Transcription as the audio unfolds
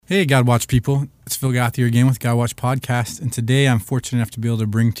Hey, God Watch people. It's Phil Goth again with God Watch Podcast. And today I'm fortunate enough to be able to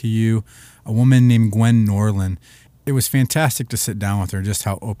bring to you a woman named Gwen Norland. It was fantastic to sit down with her, just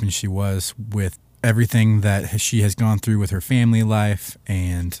how open she was with everything that she has gone through with her family life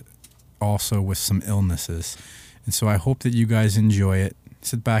and also with some illnesses. And so I hope that you guys enjoy it.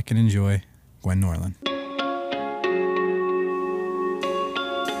 Sit back and enjoy Gwen Norland.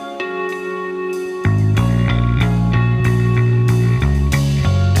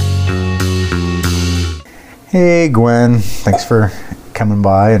 Hey, Gwen. Thanks for coming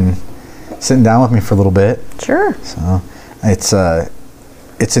by and sitting down with me for a little bit. Sure. So it's a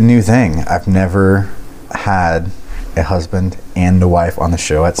new thing. I've never had a husband and a wife on the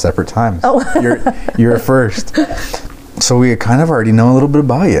show at separate times. Oh. You're a first. So we kind of already know a little bit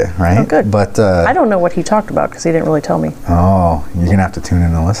about you, right? Oh, good. But I don't know what he talked about because he didn't really tell me. Oh, you're going to have to tune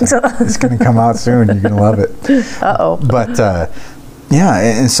in and listen. It's going to come out soon. You're going to love it. Uh-oh. But yeah,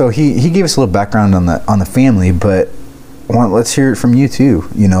 and so he gave us a little background on the family, but let's hear it from you too.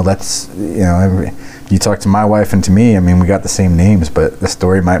 You talk to my wife and to me. I mean, we got the same names, but the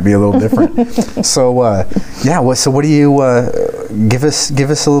story might be a little different. So what do you give us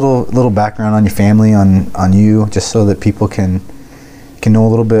a little background on your family, on you, just so that people can know a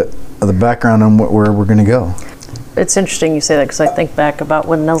little bit of the background on where we're going to go. It's interesting you say that because I think back about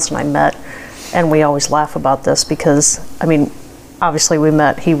when Nels and I met, and we always laugh about this because, I mean, obviously we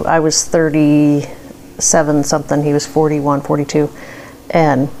met, I was 37 something, he was 41, 42.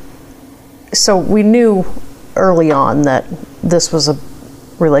 And so we knew early on that this was a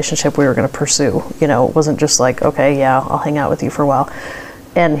relationship we were going to pursue. You know, it wasn't just like, okay, yeah, I'll hang out with you for a while.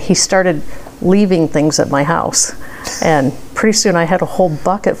 And he started leaving things at my house. And pretty soon I had a whole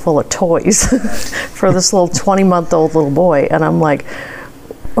bucket full of toys for this little 20-month-old little boy. And I'm like,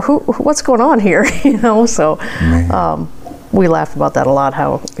 what's going on here? So we laughed about that a lot,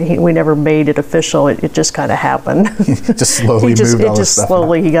 how we never made it official. It just kind of happened. Just slowly moved all this stuff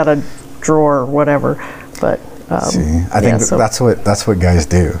slowly out. He got a drawer or whatever. But I think that's what guys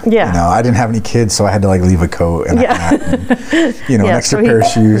do. Yeah. I didn't have any kids, so I had to leave a coat and a hat and, an extra pair of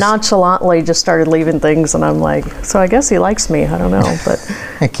shoes. Nonchalantly just started leaving things, and I'm like, so I guess he likes me. I don't know, but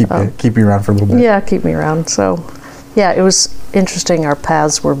keep you around for a little bit. Yeah, keep me around. So yeah, it was interesting. Our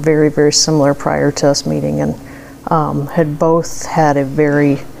paths were very, very similar prior to us meeting, and had both had a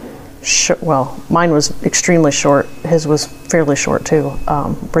very short, well, mine was extremely short, his was fairly short too,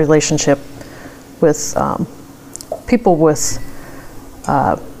 relationship with people with,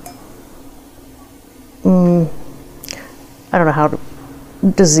 I don't know how to,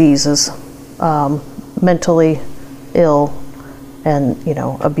 diseases, mentally ill and,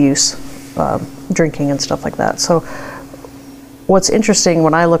 abuse, drinking and stuff like that. So what's interesting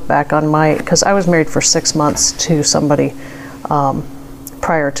when I look back on because I was married for 6 months to somebody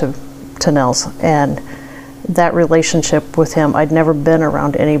prior to Nels, and that relationship with him, I'd never been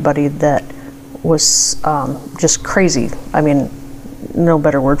around anybody that was just crazy. I mean, no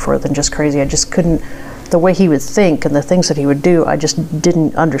better word for it than just crazy. I just couldn't, the way he would think and the things that he would do, I just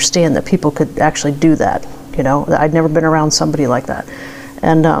didn't understand that people could actually do that. I'd never been around somebody like that.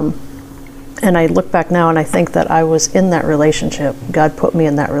 And I look back now and I think that I was in that relationship. God put me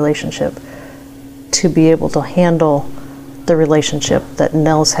in that relationship to be able to handle the relationship that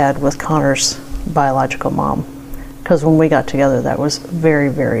Nels had with Connor's biological mom. Because when we got together, that was very,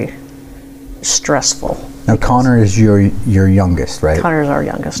 very stressful. Now, Connor is your youngest, right? Connor is our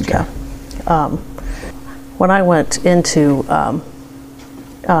youngest, okay. Yeah. When I went into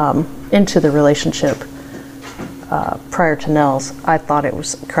the relationship prior to Nels, I thought it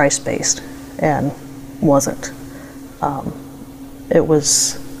was Christ-based. And wasn't.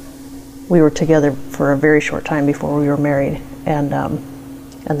 We were together for a very short time before we were married, and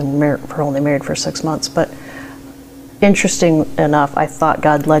then we're only married for 6 months. But interesting enough, I thought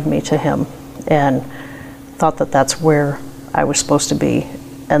God led me to him, and thought that that's where I was supposed to be,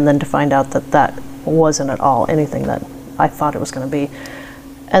 and then to find out that wasn't at all anything that I thought it was going to be.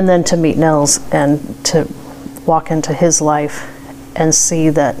 And then to meet Nels and to walk into his life and see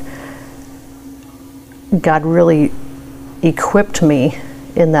that God really equipped me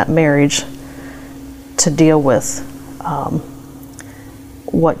in that marriage to deal with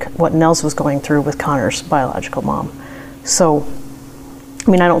what Nels was going through with Connor's biological mom. So,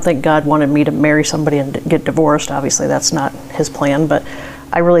 I mean, I don't think God wanted me to marry somebody and get divorced. Obviously, that's not his plan, but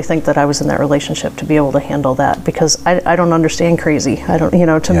I really think that I was in that relationship to be able to handle that, because I don't understand crazy. I don't,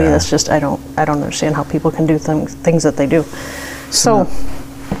 to me, that's just, I don't understand how people can do things that they do. So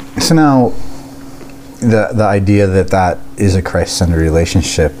now, the idea that is a Christ-centered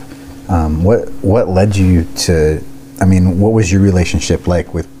relationship, what led you to, what was your relationship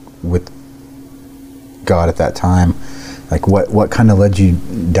like with with God at that time? Like, what kind of led you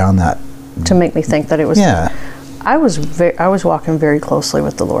down that? To make me think that it was. Yeah. I was walking very closely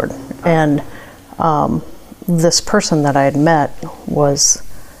with the Lord, and this person that I had met was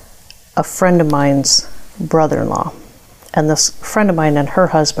a friend of mine's brother-in-law, and this friend of mine and her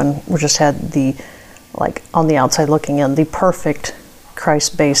husband just had the, like, on the outside looking in, the perfect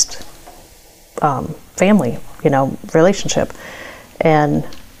Christ-based family, relationship. And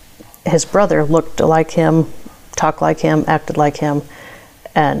his brother looked like him, talked like him, acted like him,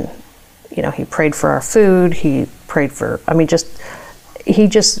 and he prayed for our food. He prayed for, he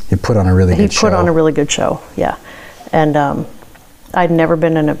put on a really good show. He put on a really good show, yeah. And I'd never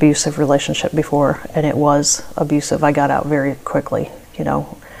been in an abusive relationship before, and it was abusive. I got out very quickly,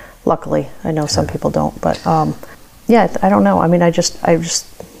 luckily. I know some people don't, but I don't know. I just how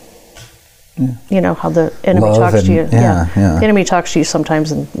the enemy talks to you. Yeah. The enemy talks to you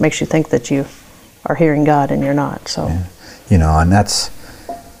sometimes and makes you think that you are hearing God and you're not. So, and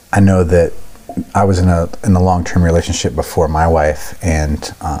I know that I was in a long-term relationship before my wife,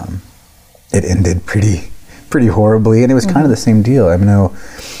 and it ended pretty horribly, and it was kind of the same deal. I know,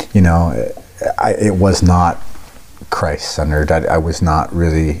 it was not Christ-centered. I was not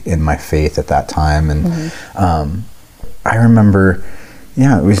really in my faith at that time, and I remember,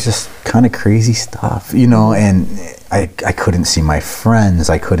 it was just kind of crazy stuff, and I couldn't see my friends.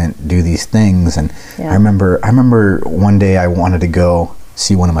 I couldn't do these things, and I remember one day I wanted to go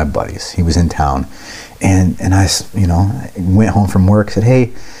see one of my buddies. He was in town, and I went home from work, said,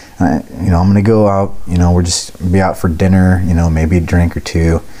 hey, I'm going to go out, we're just be out for dinner, maybe a drink or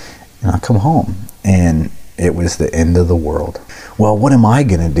two, and I'll come home. And it was the end of the world. Well, what am I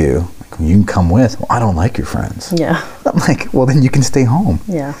going to do? You can come with. Well, I don't like your friends. Yeah. I'm like, well, then you can stay home.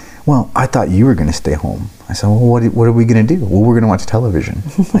 Yeah. Well, I thought you were going to stay home. I said, well, what are we going to do? Well, we're going to watch television.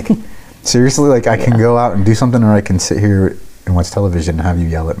 Like, seriously? Like, I can go out and do something, or I can sit here and watch television and have you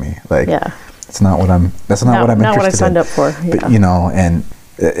yell at me. Like, that's not what I'm interested in. Not what I signed up for. Yeah. But, and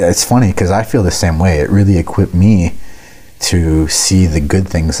it's funny because I feel the same way. It really equipped me to see the good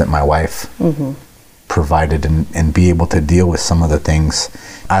things that my wife provided and be able to deal with some of the things.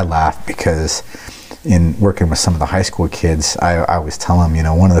 I laugh because in working with some of the high school kids, I always tell them,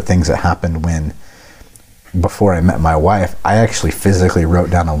 one of the things that happened before I met my wife, I actually physically wrote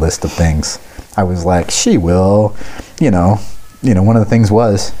down a list of things. I was like, she will, one of the things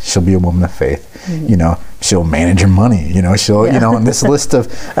was she'll be a woman of faith. She'll manage her money. She'll, and this list of,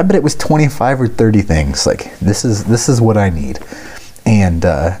 I bet it was 25 or 30 things. Like, this is what I need. And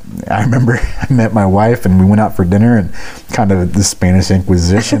I remember I met my wife and we went out for dinner, and kind of the Spanish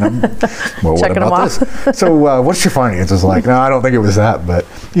Inquisition. Well, what about this? So what's your finances like? No, I don't think it was that, but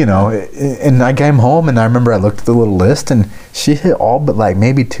and I came home and I remember I looked at the little list and she hit all but like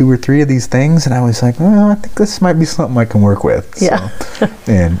maybe 2 or 3 of these things, and I was like, well, I think this might be something I can work with. Yeah. So,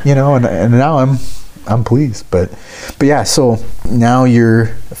 and and now I'm pleased, but yeah. So now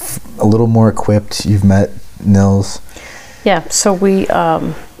you're a little more equipped. You've met Nils. Yeah, so we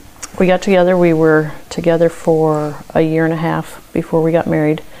got together. We were together for a year and a half before we got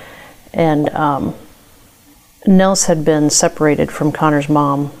married, and Nils had been separated from Connor's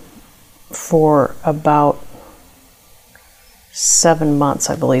mom for about 7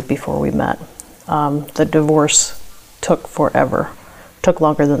 months, I believe, before we met. The divorce took forever, took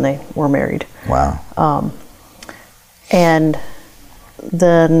longer than they were married. Wow. And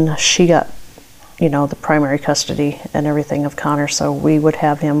then she got the primary custody and everything of Connor, so we would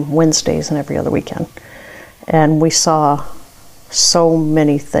have him Wednesdays and every other weekend. And we saw so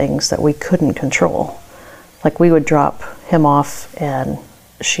many things that we couldn't control. Like, we would drop him off and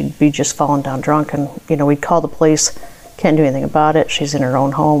she'd be just falling down drunk, and we'd call the police, can't do anything about it, she's in her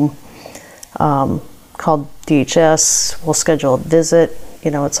own home. Called DHS, we'll schedule a visit.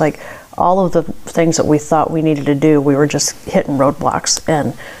 It's like all of the things that we thought we needed to do, we were just hitting roadblocks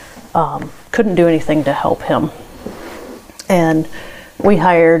and couldn't do anything to help him. And we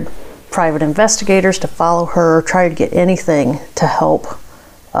hired private investigators to follow her, try to get anything to help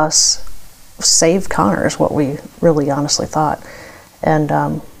us save Connor, is what we really honestly thought.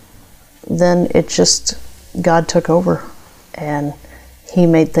 And then it just, God took over and he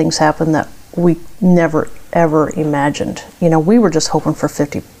made things happen that we never ever imagined. We were just hoping for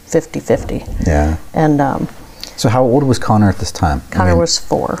 50-50. Yeah. And so how old was Connor at this time? Connor was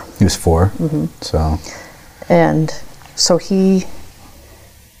 4. He was 4? Mm-hmm. So. And so he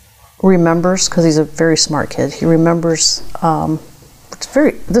remembers, because he's a very smart kid, he remembers,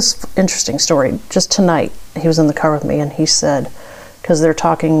 this interesting story. Just tonight, he was in the car with me and he said, because they're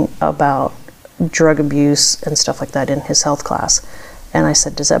talking about drug abuse and stuff like that in his health class, And I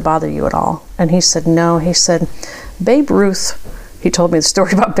said, does that bother you at all? And he said, no. He said, Babe Ruth, he told me the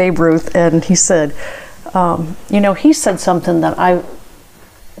story about Babe Ruth, and he said, he said something that I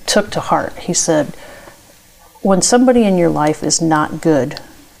took to heart. He said, when somebody in your life is not good,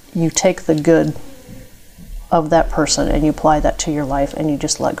 you take the good of that person and you apply that to your life and you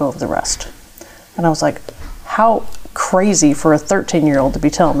just let go of the rest. And I was like, how crazy for a 13-year-old to be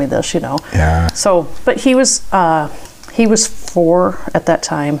telling me this, Yeah. So, but he was 4 at that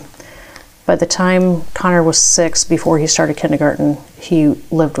time. By the time Connor was 6, before he started kindergarten, he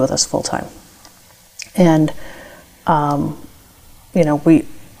lived with us full time. And,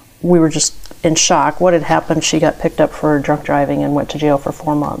 we were just in shock. What had happened, she got picked up for drunk driving and went to jail for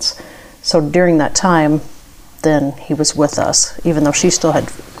 4 months. So during that time, then he was with us, even though she still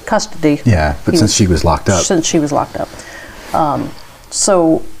had custody. Yeah, but since she was locked up. Since she was locked up.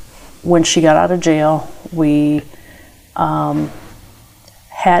 So when she got out of jail, we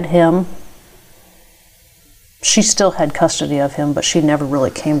had him. She still had custody of him, but she never really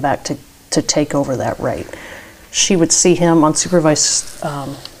came back to take over that right. She would see him on supervised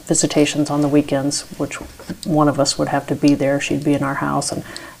visitations on the weekends, which one of us would have to be there. She'd be in our house, and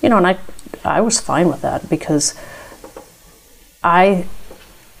and I was fine with that, because I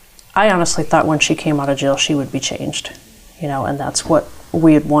honestly thought when she came out of jail she would be changed, and that's what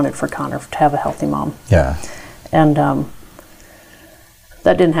we had wanted for Connor, to have a healthy mom. Yeah. And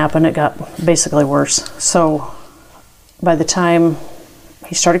that didn't happen. It got basically worse. So by the time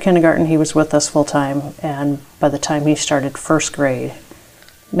he started kindergarten, he was with us full time, and by the time he started first grade,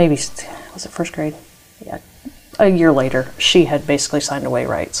 maybe, was it first grade? Yeah. A year later, she had basically signed away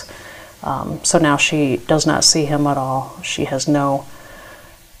rights. So now she does not see him at all. She has no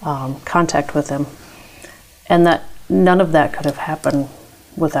contact with him. And that none of that could have happened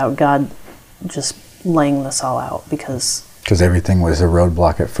without God just laying this all out, because everything was a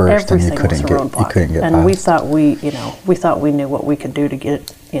roadblock at first, and you couldn't get and past. we thought we knew what we could do to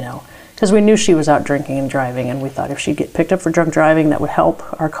get, because we knew she was out drinking and driving, and we thought if she'd get picked up for drunk driving, that would help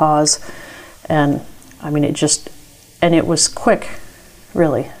our cause. And it was quick,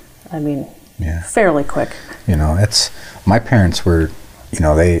 really. Fairly quick. My parents were,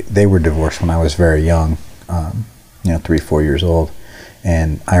 they were divorced when I was very young, 3-4 years old.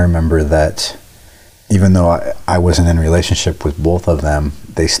 And I remember that even though I wasn't in a relationship with both of them,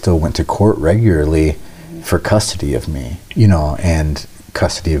 they still went to court regularly for custody of me, and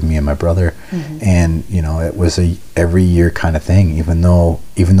custody of me and my brother. And, it was a every year kind of thing, even though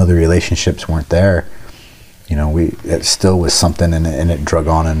the relationships weren't there. It still was something, and it drug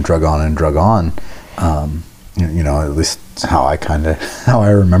on and drug on and drug on. At least how I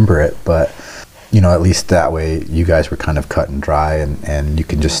remember it. But, at least that way you guys were kind of cut and dry, and you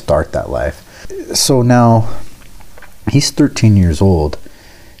can just start that life. So now he's 13 years old.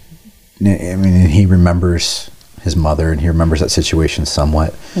 And he remembers his mother, and he remembers that situation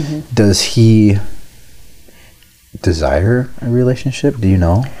somewhat. Does he desire a relationship? Do you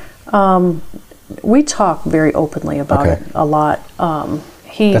know? We talk very openly about it a lot. I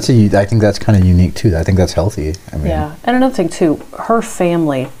think that's kind of unique too. I think that's healthy. Yeah, and another thing too, her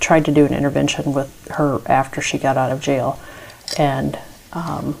family tried to do an intervention with her after she got out of jail, and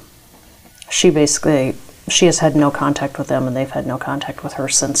she has had no contact with them, and they've had no contact with her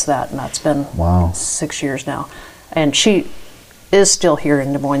since that, and that's been 6 years now. And she is still here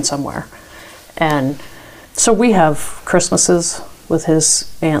in Des Moines somewhere. And so we have Christmases with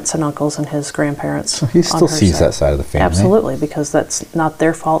his aunts and uncles and his grandparents. So he still sees that side of the family. Absolutely, because that's not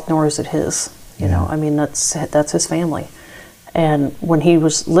their fault, nor is it his. That's his family. And when he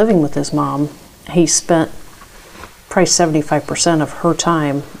was living with his mom, he spent probably 75% of her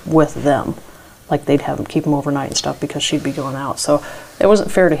time with them. Like, they'd have him keep him overnight and stuff because she'd be going out. So it wasn't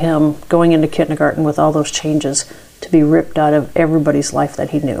fair to him going into kindergarten with all those changes to be ripped out of everybody's life that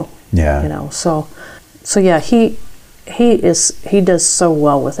he knew. Yeah. So yeah, he does so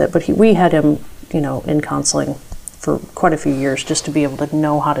well with it. But we had him, in counseling for quite a few years just to be able to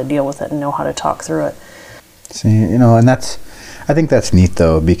know how to deal with it and know how to talk through it. See, and I think that's neat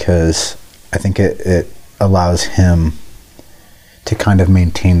though, because I think it allows him to kind of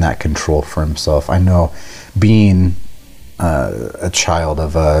maintain that control for himself. I know, being a child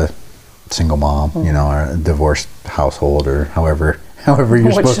of a single mom, or a divorced household, or however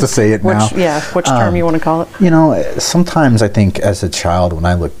you're supposed to say it now. Which term you want to call it? Sometimes I think as a child, when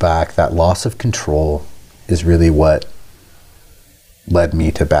I look back, that loss of control is really what led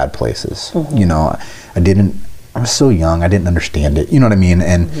me to bad places. I was so young, I didn't understand it. You know what I mean?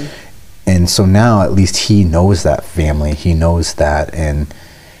 And so now at least he knows that family, he knows that, and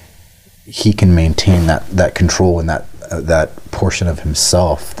he can maintain that control and that that portion of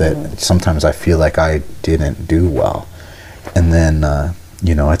himself that sometimes I feel like I didn't do well. And then,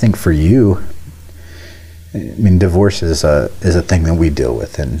 I think for you, I mean, divorce is a thing that we deal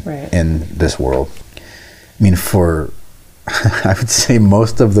with in this world. I mean, I would say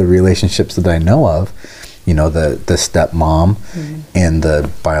most of the relationships that I know of, the stepmom and the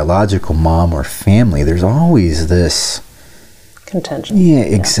biological mom or family, there's always this contention. Yeah,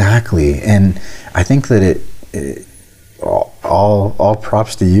 exactly. And I think that all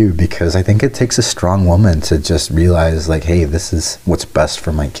props to you, because I think it takes a strong woman to just realize, like, hey, this is what's best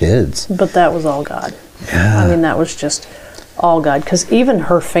for my kids. But that was all God. Yeah. I mean, that was just all God. Because even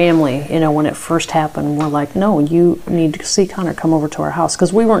her family, when it first happened, were like, no, you need to see Connor, come over to our house.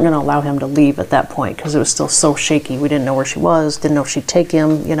 Because we weren't going to allow him to leave at that point, because it was still so shaky. We didn't know where she was, didn't know if she'd take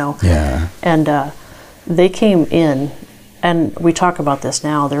him, Yeah. And they came in, and we talk about this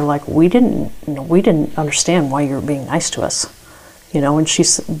now. They're like, we didn't understand why you were being nice to us, And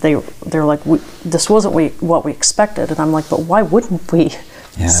they're like, this wasn't what we expected. And I'm like, but why wouldn't we?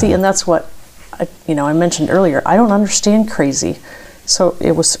 Yeah. See, and that's what I mentioned earlier. I don't understand crazy, so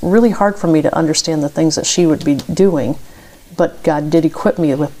it was really hard for me to understand the things that she would be doing. But God did equip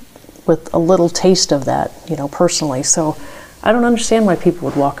me with a little taste of that, personally. So I don't understand why people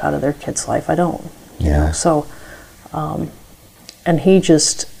would walk out of their kid's life. I don't. Yeah. So. And he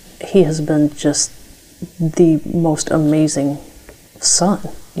has been just the most amazing son,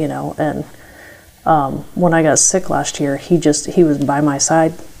 and when I got sick last year, he was by my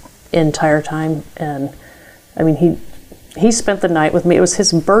side the entire time. And I mean, he spent the night with me. It was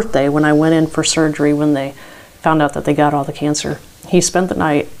his birthday when I went in for surgery, when they found out that they got all the cancer. He spent the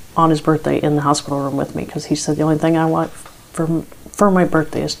night on his birthday in the hospital room with me, because he said, the only thing I want for my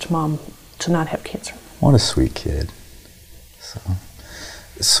birthday is to not have cancer. What a sweet kid.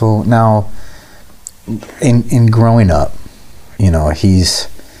 So now, in growing up, he's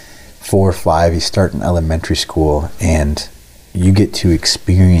 4 or 5, he's starting elementary school, and you get to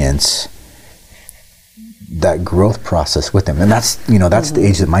experience that growth process with him. And that's, that's the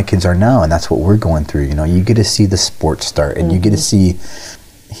age that my kids are now, and that's what we're going through. You get to see the sports start, and you get to see,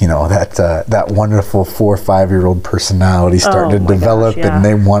 that wonderful 4 or 5-year-old personality starting to develop, and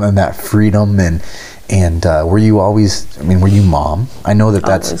they wanting that freedom. And were you mom? I know that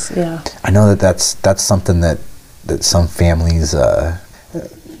always, yeah. I know that's something that some families,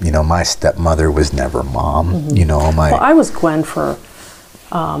 my stepmother was never mom. Well, I was Gwen for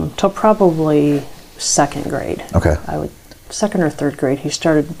till probably 2nd grade. Okay. 2nd or 3rd grade. He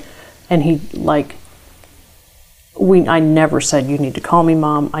started, and I never said, you need to call me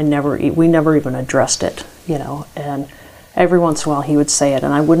mom. We never even addressed it, and every once in a while he would say it,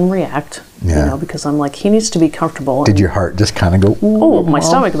 and I wouldn't react, because I'm like, he needs to be comfortable. Did your heart just kind of go, ooh? Oh, my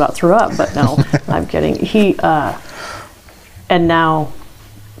stomach about threw up, but no, I'm kidding. And now,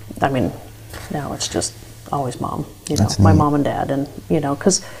 now it's just always mom, my mom and dad, and,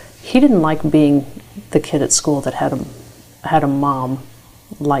 because he didn't like being the kid at school that had a mom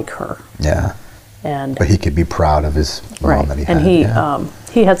like her. Yeah. But he could be proud of his mom that he had. And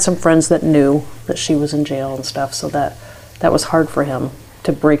he had some friends that knew that she was in jail and stuff, so that was hard for him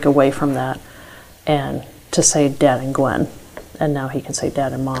to break away from that and to say Dad and Gwen. And now he can say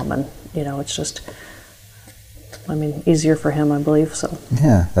Dad and Mom, and it's just, easier for him, I believe. So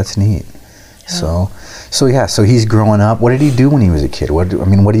yeah, that's neat. Yeah. So he's growing up. What did he do when he was a kid? What do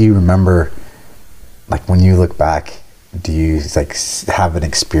you remember? Like, when you look back, do you have an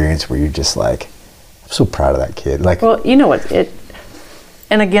experience where you're just like, I'm so proud of that kid? Like, well, you know what it.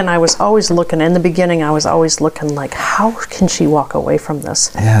 And again, I was always looking, in the beginning, I was always looking like, how can she walk away from this?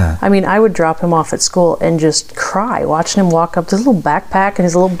 Yeah. I would drop him off at school and just cry, watching him walk up with his little backpack and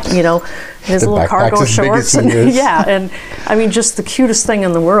his little, his little cargo shorts. And yeah, and just the cutest thing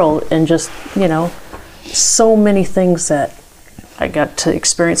in the world, and just, so many things that I got to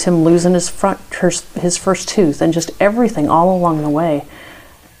experience, him losing his first tooth, and just everything all along the way.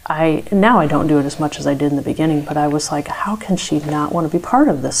 Now I don't do it as much as I did in the beginning, but I was like, how can she not want to be part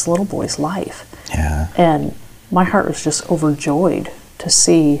of this little boy's life? Yeah. And my heart was just overjoyed to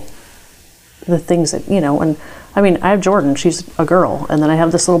see the things that, and I have Jordan, she's a girl, and then I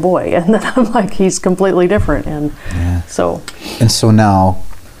have this little boy, and then I'm like, he's completely different. And so now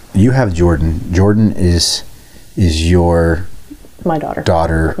you have Jordan. Jordan is my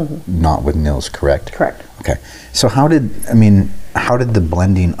daughter. Not with Nils, correct? Correct. Okay. So how did the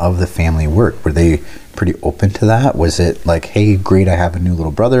blending of the family work? Were they pretty open to that? Was it like, hey, great, I have a new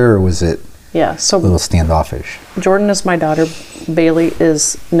little brother, or was it a little standoffish? Jordan is my daughter. Bailey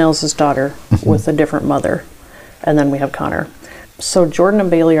is Nils' daughter with a different mother. And then we have Connor. So Jordan and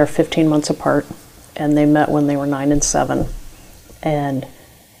Bailey are 15 months apart. and they met when they were 9 and 7, and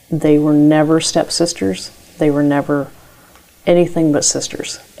they were never stepsisters. They were never anything but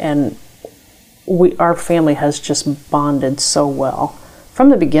sisters, and our family has just bonded so well. From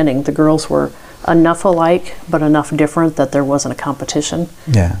the beginning, the girls were enough alike, but enough different that there wasn't a competition.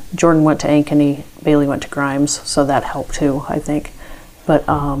 Yeah. Jordan went to Ankeny, Bailey went to Grimes, so that helped too, I think. But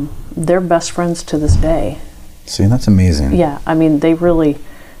they're best friends to this day. See, that's amazing. Yeah, I mean, they really,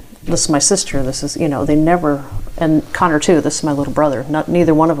 this is my sister, this is, they never, and Connor too, this is my little brother.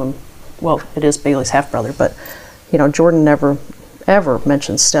 Neither one of them, well, it is Bailey's half-brother, but, Jordan never, ever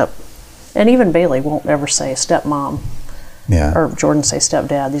mentions and even Bailey won't ever say stepmom. Yeah. Or Jordan say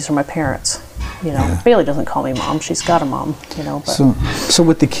stepdad. These are my parents. Yeah. Bailey doesn't call me mom. She's got a mom. But. So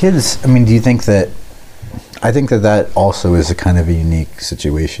with the kids, I mean, do you think that? I think that also is a kind of a unique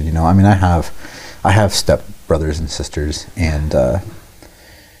situation. I mean, I have step brothers and sisters, and I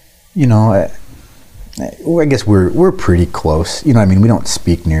guess we're pretty close. I mean, we don't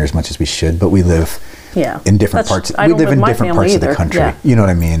speak near as much as we should, but we live. Yeah. In different parts. We live in different parts of the country. Yeah. You know what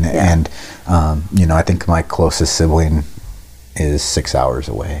I mean? Yeah. And, I think my closest sibling is 6 hours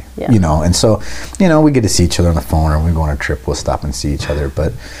away. Yeah. And so, we get to see each other on the phone, or when we go on a trip, we'll stop and see each other.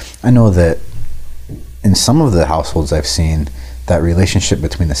 But I know that in some of the households I've seen, that relationship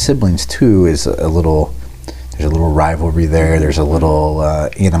between the siblings too is there's a little rivalry there. There's a little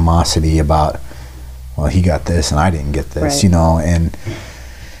animosity about, well, he got this and I didn't get this, right. And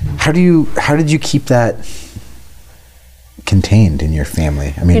how did you keep that contained in your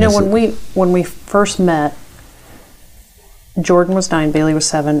family? I mean, when we first met, Jordan was 9, Bailey was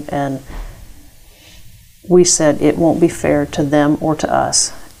 7, and we said it won't be fair to them or to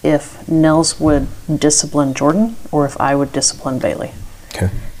us if Nels would discipline Jordan or if I would discipline Bailey. Okay.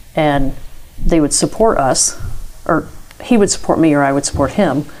 And they would support us, or he would support me or I would support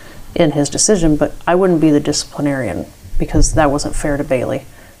him in his decision, but I wouldn't be the disciplinarian because that wasn't fair to Bailey.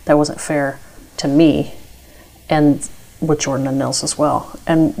 That wasn't fair to me, and with Jordan and Nels as well.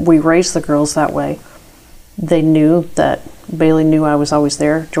 And we raised the girls that way. They knew that Bailey knew I was always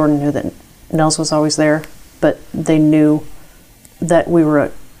there. Jordan knew that Nels was always there, but they knew that we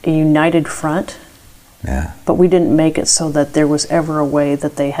were a united front. Yeah. But we didn't make it so that there was ever a way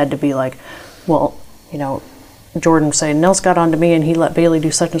that they had to be like, well, Jordan saying, Nels got onto me and he let Bailey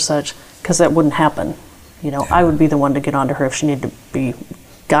do such and such, because that wouldn't happen. Yeah. I would be the one to get onto her if she needed to be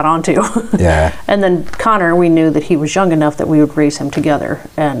got onto. Yeah. And then Connor, we knew that he was young enough that we would raise him together.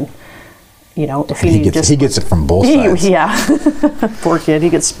 And, if he gets it from both sides. Yeah. Poor kid, he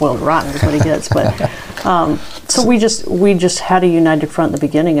gets spoiled rotten is what he gets. But so we just had a united front in the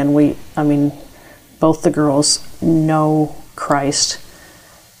beginning, and both the girls know Christ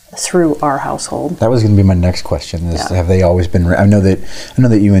through our household. That was going to be my next question. Have they always been? I know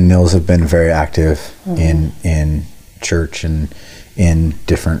that you and Nils have been very active mm-hmm. in church and in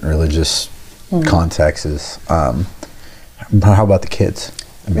different religious mm-hmm. contexts. How about the kids?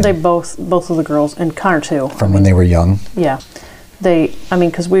 They both of the girls, and Connor too. From when they were young. Yeah,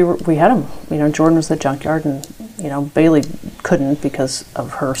 because we had them. Jordan was at the junkyard, and Bailey couldn't because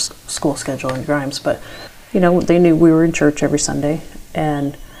of her school schedule in Grimes, but they knew we were in church every Sunday.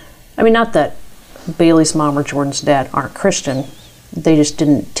 And not that Bailey's mom or Jordan's dad aren't Christian, they just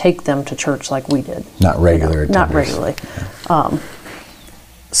didn't take them to church like we did. Not regular. Not regularly. Yeah.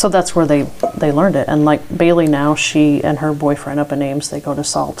 So that's where they learned it. And like Bailey now, she and her boyfriend up in Ames, they go to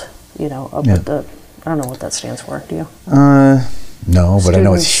SALT, up at the, I don't know what that stands for, do you? No, but I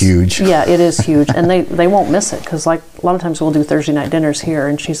know it's huge. Yeah, it is huge. And they won't miss it, because like a lot of times we'll do Thursday night dinners here,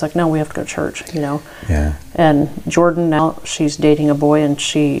 and she's like, no, we have to go to church, Yeah. And Jordan now, she's dating a boy, and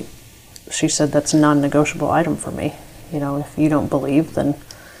she said that's a non-negotiable item for me. If you don't believe, then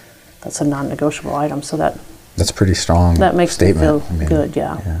that's a non-negotiable item. So that's a pretty strong that makes statement. me feel good,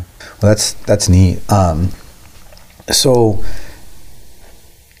 yeah. Well, that's neat. So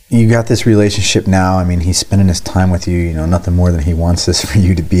you got this relationship now. He's spending his time with you. Nothing more than he wants this for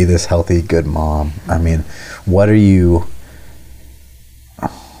you to be this healthy, good mom. What are you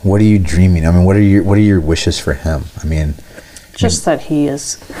dreaming? What are your wishes for him? Just that he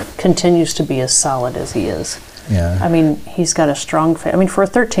continues to be as solid as he is. Yeah. He's got a strong faith. For a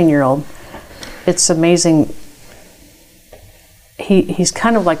 13-year-old, it's amazing. He's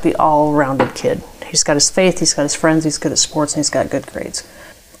kind of like the all-rounded kid. He's got his faith, he's got his friends, he's good at sports, and he's got good grades.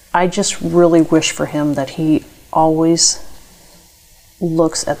 I just really wish for him that he always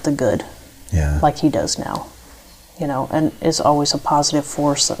looks at the good, like he does now, and is always a positive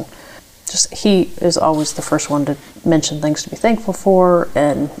force. And just he is always the first one to mention things to be thankful for.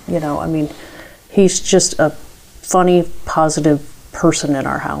 And, he's just a funny, positive person in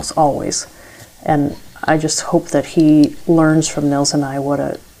our house, always. And I just hope that he learns from Nils and I what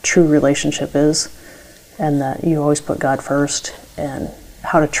a true relationship is, and that you always put God first, and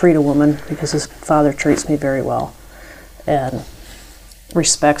how to treat a woman, because his father treats me very well and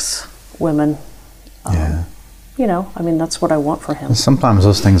respects women. You know, I mean, that's what I want for him. Sometimes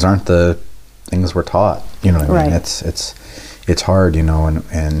those things aren't the things we're taught. You know what I mean? Right. It's hard, you know,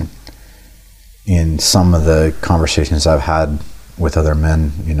 and in some of the conversations I've had with other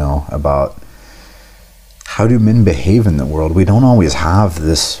men, you know, about how do men behave in the world, we don't always have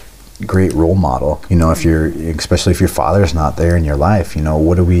this great role model. You know, especially if your father's not there in your life, you know,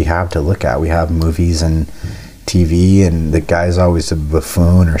 what do we have to look at? We have movies and TV, and the guy's always a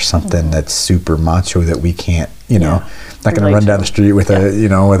buffoon or something that's super macho that we can't, you know, not going to run down the street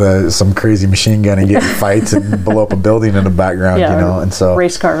with some crazy machine gun and get in fights and blow up a building in the background, you know, and so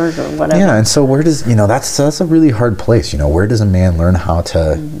race cars or whatever. Yeah, and so where does, you know, that's a really hard place, you know, where does a man learn how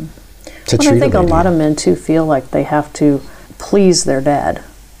to treat I think a a lady? lot of men too feel like they have to please their dad,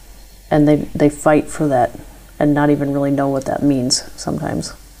 and they fight for that and not even really know what that means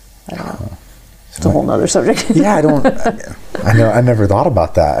sometimes. I don't know. It's a whole nother subject. Yeah, I never thought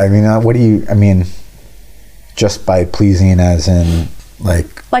about that. I mean, just by pleasing as in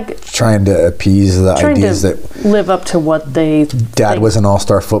like trying to appease the ideas that live up to what they dad was an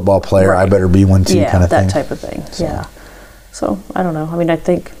all-star football player, right. I better be one too, kind of thing. Yeah, that type of thing. So. Yeah. So I don't know.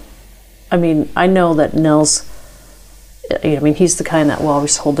 I mean, I know that Nils, I mean, he's the kind that will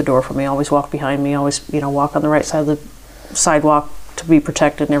always hold the door for me, always walk behind me, always, you know, walk on the right side of the sidewalk to be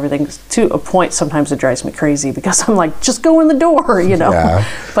protected and everything. To a point, sometimes it drives me crazy because I'm like, just go in the door, you know. Yeah.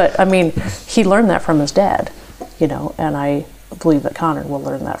 But I mean, he learned that from his dad, you know, and I believe that Connor will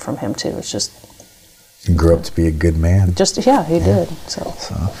learn that from him too. It's just he grew up to be a good man. He did.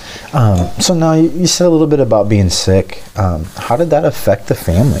 So now you said a little bit about being sick. How did that affect the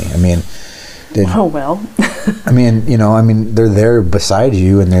family? I mean, I mean, you know, they're there beside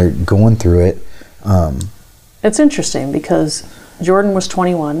you and they're going through it. It's interesting because Jordan was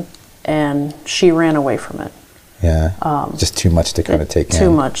 21 and she ran away from it. Yeah. Just too much to kind of take in.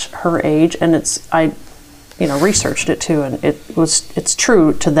 Too much, her age, and I researched it too, and it's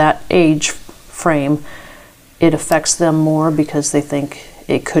true to that age frame. It affects them more because they think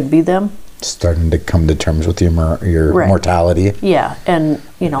it could be them. Starting to come to terms with your right. mortality. Yeah, and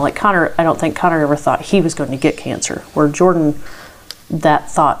you know, like Connor, I don't think Connor ever thought he was going to get cancer. Where Jordan, that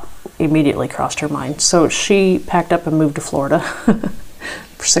thought immediately crossed her mind. So she packed up and moved to Florida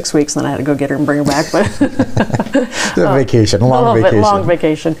for 6 weeks, and then I had to go get her and bring her back. But vacation, long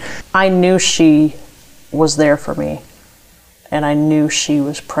vacation. I knew she was there for me, and I knew she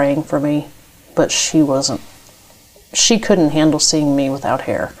was praying for me, but she wasn't. She couldn't handle seeing me without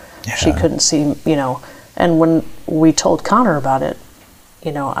hair. Yeah. She couldn't see, you know. And when we told Connor about it,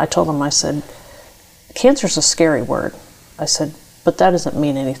 you know, I told him, I said, cancer's a scary word. I said, but that doesn't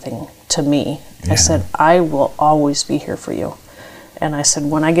mean anything to me. Yeah. I said, I will always be here for you. And I said,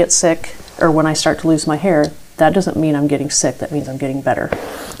 when I get sick or when I start to lose my hair, that doesn't mean I'm getting sick. That means I'm getting better.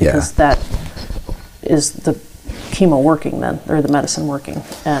 Because that is the chemo working then, or the medicine working.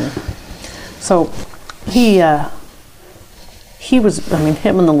 And so he was, I mean,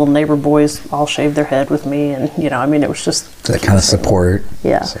 him and the little neighbor boys all shaved their head with me. And, you know, I mean, it was just that kind of support.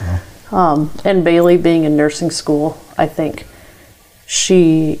 Yeah. So. And Bailey being in nursing school, I think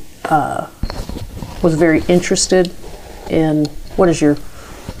she was very interested in what is your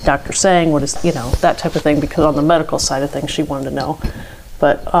doctor saying, what is, you know, that type of thing, because on the medical side of things she wanted to know.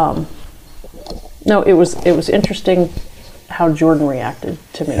 But no, it was interesting how Jordan reacted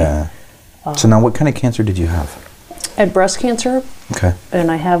to me. Yeah. So now what kind of cancer did you have? I had breast cancer. Okay. And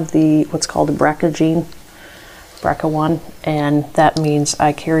I have what's called a BRCA gene, BRCA1, and that means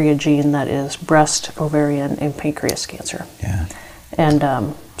I carry a gene that is breast, ovarian, and pancreas cancer. Yeah.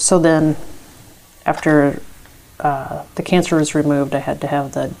 And so then after the cancer was removed, I had to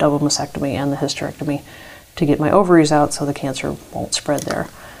have the double mastectomy and the hysterectomy to get my ovaries out so the cancer won't spread there.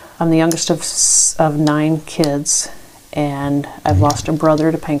 I'm the youngest of 9 kids, and I've lost a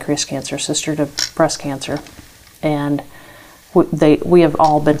brother to pancreas cancer, sister to breast cancer, and we have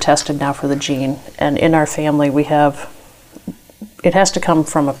all been tested now for the gene. And in our family, it has to come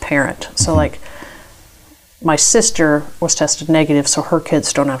from a parent. So like my sister was tested negative, so her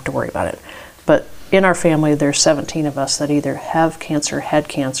kids don't have to worry about it. But in our family, there's 17 of us that either have cancer, had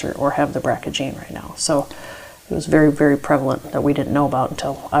cancer, or have the BRCA gene right now. So it was very, very prevalent that we didn't know about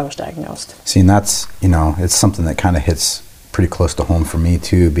until I was diagnosed. See, and that's, you know, it's something that kind of hits pretty close to home for me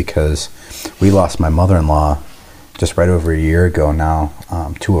too, because we lost my mother-in-law just right over a year ago now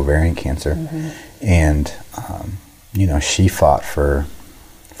to ovarian cancer. Mm-hmm. And, you know, she fought for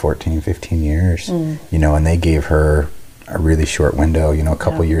 14, 15 years, you know, and they gave her a really short window, you know, a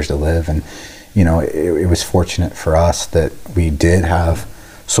couple years to live. And, you know, it was fortunate for us that we did have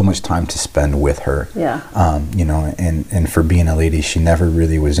so much time to spend with her. You know, and for being a lady, she never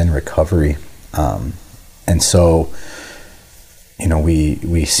really was in recovery. And so, you know,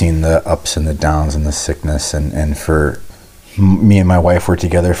 we seen the ups and the downs and the sickness, and for me and my wife were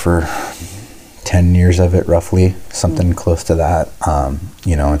together for 10 years of it, roughly, something close to that.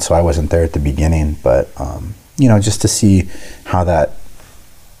 You know, and so I wasn't there at the beginning, but, you know, just to see how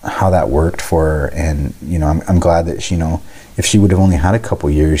that worked for her. And, you know, I'm glad that she, you know, if she would have only had a couple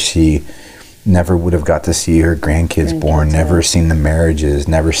years, she never would have got to see her grandkids born, never seen the marriages,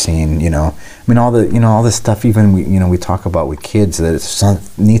 never seen, you know, I mean, all the, you know, all this stuff, even we, you know, we talk about with kids, that it's so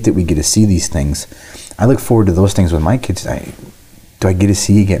neat that we get to see these things. I look forward to those things with my kids. Do I get to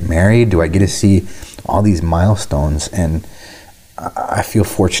see you get married? Do I get to see all these milestones? And I feel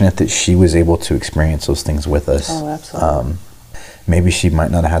fortunate that she was able to experience those things with us. Oh, absolutely. Maybe she might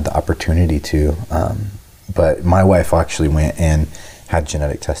not have had the opportunity to, but my wife actually went and had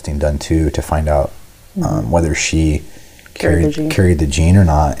genetic testing done too, to find out whether she carried the gene or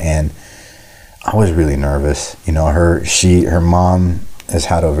not. And I was really nervous. You know, her mom has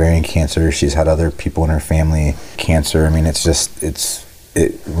had ovarian cancer. She's had other people in her family cancer. I mean,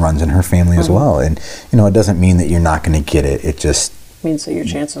 it runs in her family as well. And, you know, it doesn't mean that you're not going to get it. It just means that your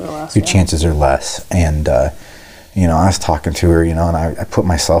chances are less. Your chances are less. And, you know, I was talking to her, you know, and I put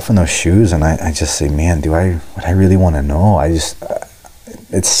myself in those shoes, and I just say, man, would I really want to know?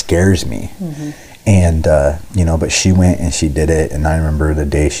 It scares me. And, you know, but she went and she did it. And I remember the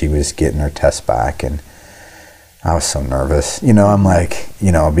day she was getting her test back, and I was so nervous. You know, I'm like,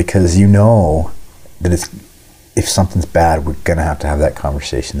 you know, because you know that if something's bad, we're going to have that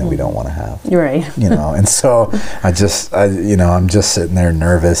conversation that we don't want to have. You're right. You know, and so you know, I'm just sitting there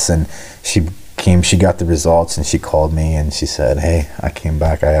nervous, and she got the results, and she called me and she said, hey, I came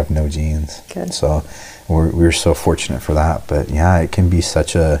back, I have no genes. Good. So we were so fortunate for that. But yeah, it can be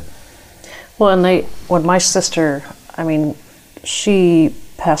such a... Well, and when my sister, I mean, she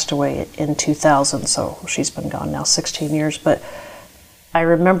passed away in 2000, so she's been gone now 16 years, but I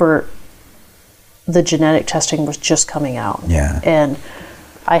remember the genetic testing was just coming out. Yeah. And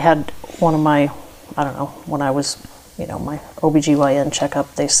I had one of my, I don't know, when I was, you know, my OBGYN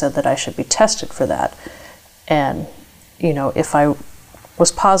checkup, they said that I should be tested for that. And, you know, if I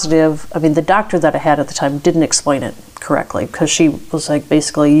was positive, I mean, the doctor that I had at the time didn't explain it correctly, because she was like,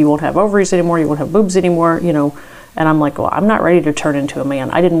 basically, you won't have ovaries anymore, you won't have boobs anymore, you know. And I'm like, well, I'm not ready to turn into a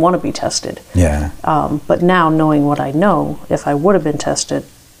man. I didn't want to be tested. Yeah. But now, knowing what I know, if I would have been tested,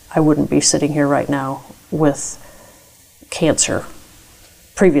 I wouldn't be sitting here right now with cancer,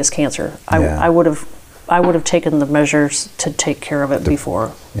 previous cancer. I would have taken the measures to take care of it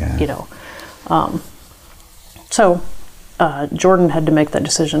before, you know. So Jordan had to make that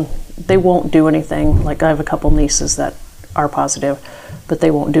decision. They won't do anything. Like, I have a couple nieces that are positive, but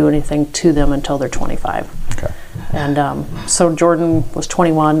they won't do anything to them until they're 25. Okay. And so Jordan was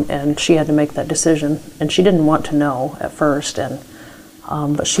 21, and she had to make that decision. And she didn't want to know at first, and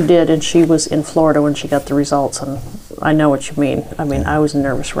but she did, and she was in Florida when she got the results. And I know what you mean. I mean, I was a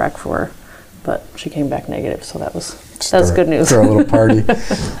nervous wreck for her, but she came back negative, so that was good news. Throw a little party.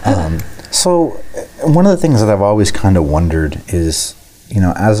 So one of the things that I've always kind of wondered is, you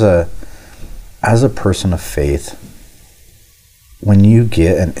know, as a person of faith, when you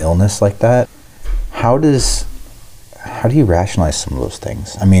get an illness like that, how do you rationalize some of those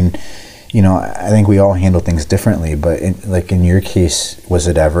things? I mean, you know, I think we all handle things differently, but in your case, was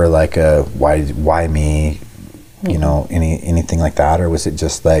it ever like a why me, you know, anything like that? Or was it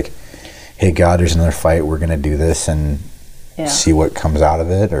just like, hey, God, there's another fight, we're going to do this and see what comes out of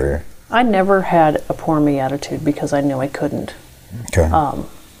it? Or I never had a poor me attitude, because I knew I couldn't. Okay.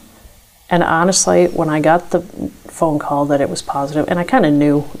 And honestly, when I got the phone call that it was positive, and I kind of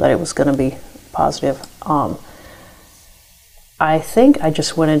knew that it was going to be positive, I think I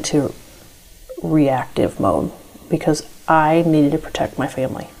just went into reactive mode, because I needed to protect my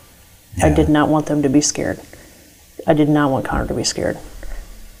family. Yeah. I did not want them to be scared. I did not want Connor to be scared.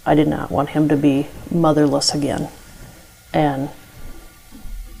 I did not want him to be motherless again. And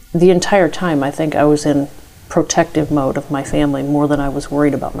the entire time, I think I was in protective mode of my family more than I was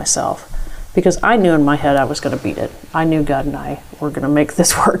worried about myself, because I knew in my head I was going to beat it. I knew God and I were going to make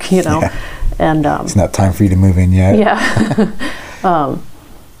this work, you know. Yeah. And it's not time for you to move in yet. Yeah.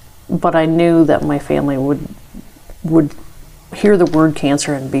 But I knew that my family would hear the word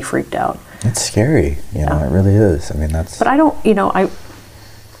cancer and be freaked out. It's scary, you know, it really is. I mean, that's... But I don't, you know, I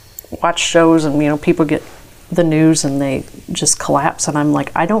watch shows and, you know, people get the news and they just collapse, and I'm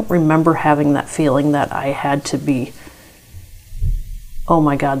like, I don't remember having that feeling that I had to be, oh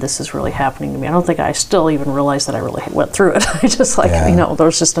my God, this is really happening to me. I don't think I still even realized that I really went through it. I just like, Yeah. you know, there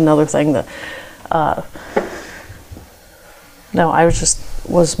was just another thing that, no, I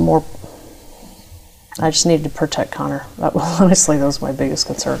just needed to protect Connor. Honestly, that was my biggest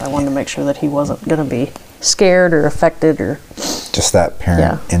concern. I wanted to make sure that he wasn't going to be scared or affected or... Just that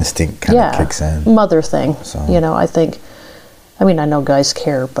parent instinct kind of kicks in. Mother thing. So. You know, I know guys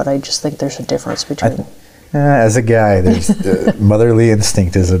care, but I just think there's a difference between... As a guy, there's motherly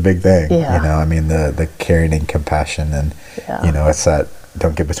instinct is a big thing. Yeah. You know, I mean, the caring and compassion, and you know, it's that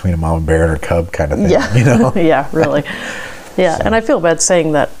don't get between a mom and bear and her cub kind of thing. Yeah. You know. Yeah, really. Yeah, So. and I feel bad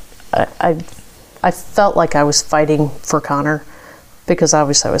saying that. I felt like I was fighting for Connor because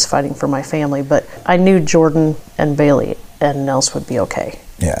obviously I was fighting for my family, but I knew Jordan and Bailey and Nels would be okay.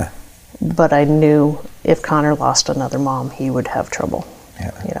 Yeah. But I knew if Connor lost another mom, he would have trouble.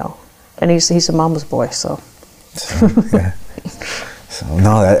 Yeah. You know, and he's a mama's boy, so. Yeah. So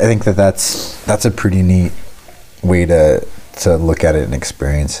no, I think that's a pretty neat way to look at it and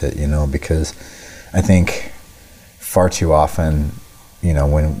experience it. You know, because I think far too often, you know,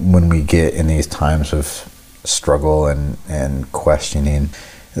 when we get in these times of struggle and questioning,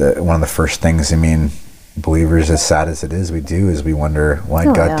 one of the first things, I mean, believers, as sad as it is, we do is we wonder, why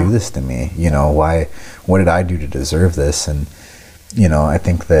did God do this to me? You know, what did I do to deserve this? And, you know, I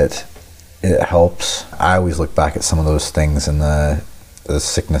think that it helps. I always look back at some of those things and the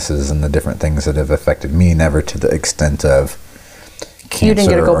sicknesses and the different things that have affected me, never to the extent of cancer. You didn't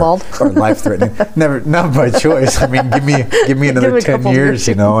get to go bald? Or life-threatening. Not by choice. I mean, give me another 10 years,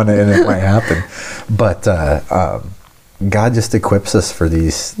 you know, and it might happen. But God just equips us for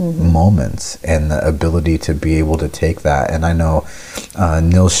these moments and the ability to be able to take that. And I know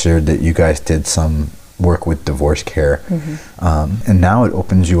Nils shared that you guys did some work with divorce care. And now it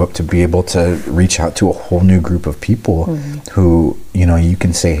opens you up to be able to reach out to a whole new group of people who, you know, you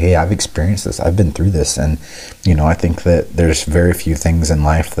can say, hey, I've experienced this, I've been through this. And, you know, I think that there's very few things in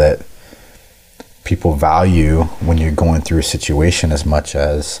life that people value when you're going through a situation as much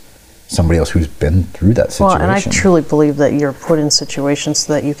as somebody else who's been through that situation. Well, and I truly believe that you're put in situations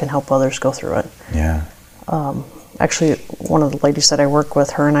so that you can help others go through it. Yeah. Actually, one of the ladies that I work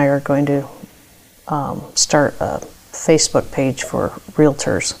with, her and I are going to start a Facebook page for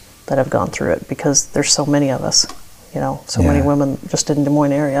realtors that have gone through it, because there's so many of us, you know, so many women just in Des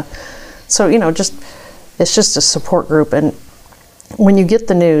Moines area. So, you know, it's just a support group. And when you get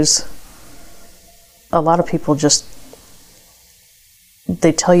the news, a lot of people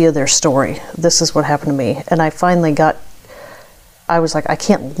they tell you their story. This is what happened to me. And I finally I was like, I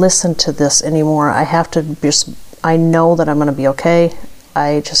can't listen to this anymore. I have to I know that I'm going to be okay.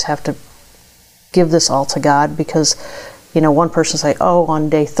 I just have to give this all to God, because, you know, one person say, oh, on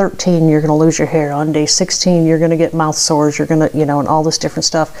day 13, you're going to lose your hair. On day 16, you're going to get mouth sores. You're going to, you know, and all this different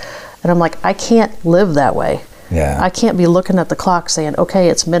stuff. And I'm like, I can't live that way. Yeah. I can't be looking at the clock saying, okay,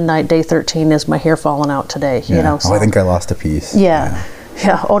 it's midnight, day 13, is my hair falling out today? Yeah. You know, so, I think I lost a piece. Yeah.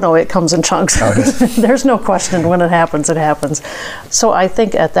 Oh no, it comes in chunks. There's no question when it happens, it happens. So I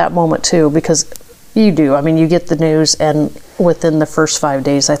think at that moment too, because you do, I mean, you get the news, and within the first 5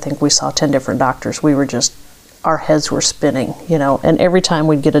 days, I think we saw 10 different doctors. We were just, our heads were spinning, you know, and every time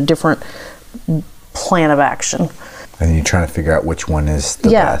we'd get a different plan of action. And you're trying to figure out which one is the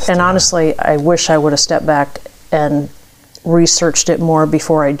best. And honestly, I wish I would have stepped back and researched it more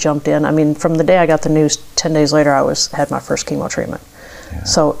before I jumped in. I mean, from the day I got the news, 10 days later, I had my first chemo treatment. Yeah.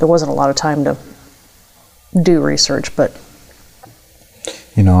 So there wasn't a lot of time to do research, but...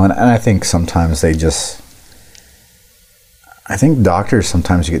 You know, and I think sometimes I think doctors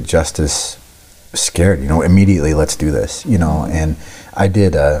sometimes get just as scared, you know, immediately, let's do this, you know. And I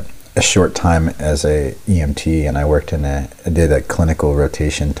did a short time as a EMT, and I did a clinical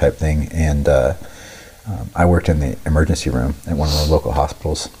rotation type thing, and I worked in the emergency room at one of the local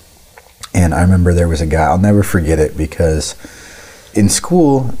hospitals. And I remember there was a guy, I'll never forget it, because in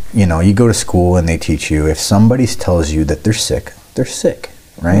school, you know, you go to school and they teach you, if somebody tells you that they're sick,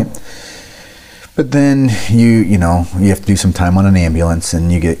 right? But then you know, you have to do some time on an ambulance,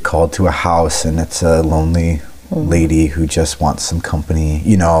 and you get called to a house, and it's a lonely lady who just wants some company,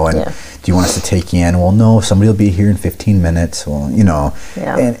 you know, and do you want us to take you in? Well, no, somebody will be here in 15 minutes. Well, you know,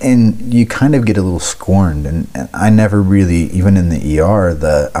 and you kind of get a little scorned. And I never really, even in the ER,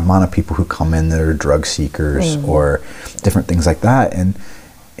 the amount of people who come in that are drug seekers or different things like that. And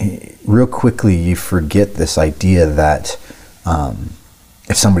real quickly, you forget this idea that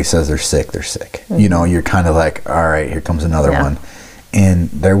if somebody says they're sick, they're sick. You know, you're kind of like, all right, here comes another one. And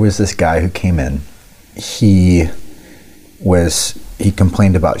there was this guy who came in, he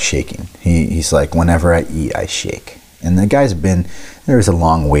complained about shaking. He's like, whenever I eat, I shake. And the guy's been, there's a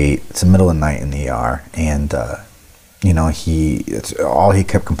long wait. It's the middle of the night in the ER. And, it's all he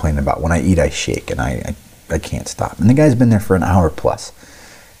kept complaining about. When I eat, I shake, and I can't stop. And the guy's been there for an hour plus.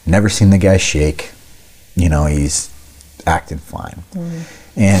 Never seen the guy shake. He's acting fine.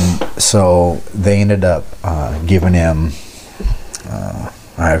 And so they ended up giving him,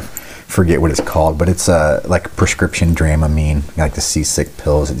 I forget what it's called, but it's like prescription Dramamine, like the seasick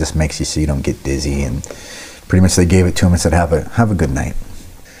pills. It just makes you so you don't get dizzy. And pretty much they gave it to him and said, have a good night.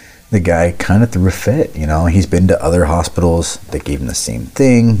 The guy kind of threw a fit. He's been to other hospitals. They gave him the same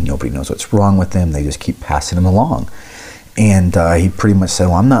thing. Nobody knows what's wrong with him. They just keep passing him along. And he pretty much said,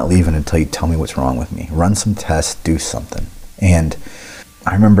 well, I'm not leaving until you tell me what's wrong with me. Run some tests, do something. And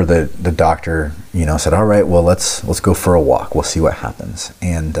I remember the doctor, said, all right, well, let's go for a walk. We'll see what happens.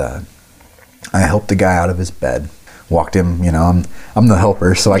 And I helped the guy out of his bed. Walked him, I'm the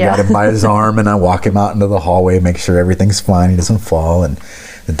helper, so I got him by his arm, and I walk him out into the hallway, make sure everything's fine, he doesn't fall. And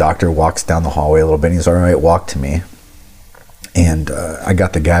the doctor walks down the hallway a little bit, and he's all right, walk to me. And I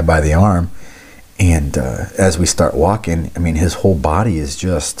got the guy by the arm, and as we start walking, his whole body is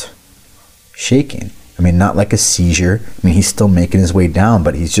just shaking. Not like a seizure. He's still making his way down,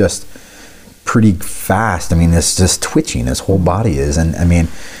 but he's just pretty fast. It's just twitching, his whole body is. And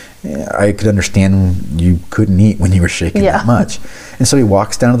I could understand you couldn't eat when you were shaking that much. And so he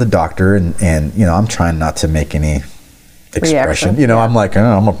walks down to the doctor, and I'm trying not to make any expression. I'm like, oh,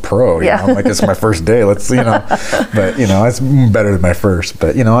 I'm a pro. I'm like, it's my first day. Let's, but it's better than my first.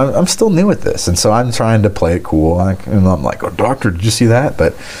 But I'm still new at this, and so I'm trying to play it cool. And I'm like, oh, doctor, did you see that?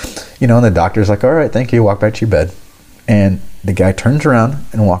 But and the doctor's like, all right, thank you. Walk back to your bed. And the guy turns around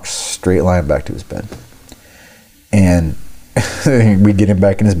and walks straight line back to his bed. And we get him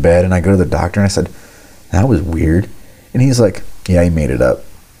back in his bed, and I go to the doctor, and I said, that was weird. And he's like, yeah, he made it up.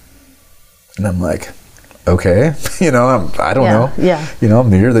 And I'm like, okay, I don't know. Yeah.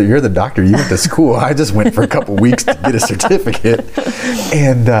 You're the doctor. You went to school. I just went for a couple weeks to get a certificate.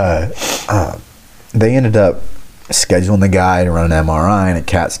 And they ended up scheduling the guy to run an MRI and a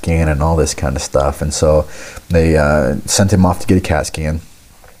CAT scan and all this kind of stuff. And so they sent him off to get a CAT scan.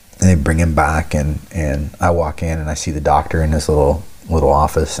 And they bring him back, and I walk in, and I see the doctor in his little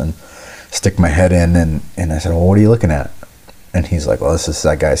office, and stick my head in, and I said, well, what are you looking at? And he's like, well, this is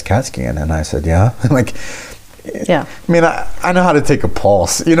that guy's CAT scan. And I said, yeah. Like, yeah. I know how to take a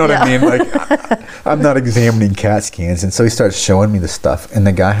pulse. You know what I mean? Like, I'm not examining CAT scans. And so he starts showing me the stuff, and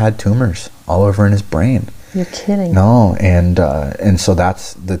the guy had tumors all over in his brain. You're kidding. No, and so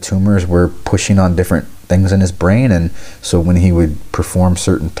that's, the tumors were pushing on different things in his brain, and so when he would perform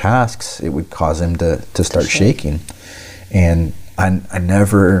certain tasks, it would cause him to start shaking. And I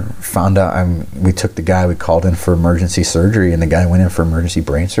never found out. We took the guy, we called in for emergency surgery, and the guy went in for emergency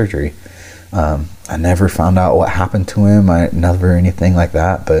brain surgery. I never found out what happened to him. I never anything like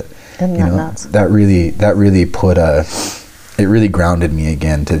that. But nuts? that really put it really grounded me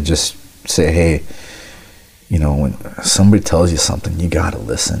again to just say, hey, when somebody tells you something, you got to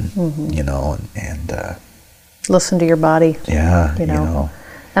listen, and listen to your body. Yeah.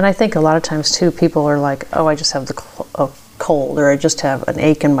 And I think a lot of times too, people are like, oh, I just have a cold, or I just have an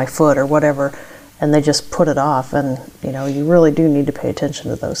ache in my foot or whatever. And they just put it off. And, you really do need to pay attention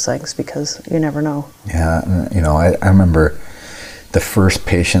to those things, because you never know. Yeah. I remember the first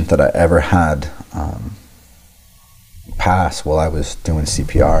patient that I ever had pass while I was doing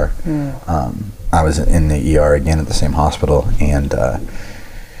CPR. I was in the ER again at the same hospital, and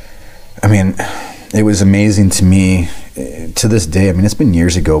it was amazing to me to this day. It's been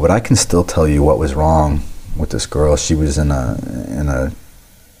years ago, but I can still tell you what was wrong with this girl. She was in a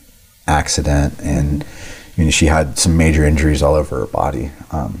accident, and she had some major injuries all over her body.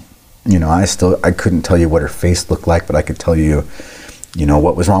 I couldn't tell you what her face looked like, but I could tell you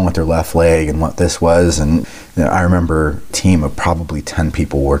what was wrong with her left leg and what this was. And I remember a team of probably 10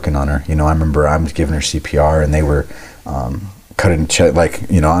 people working on her. I remember I was giving her CPR, and they were cutting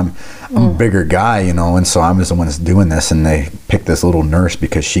I'm a bigger guy, and so I was the one that's doing this, and they picked this little nurse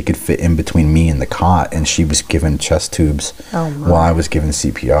because she could fit in between me and the cot, and she was given chest tubes while I was giving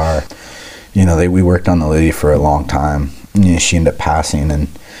CPR. We worked on the lady for a long time. She ended up passing, and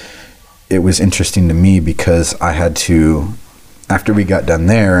it was interesting to me because I had to, after we got done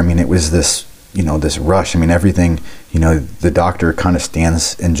there, it was this, this rush. Everything, the doctor kind of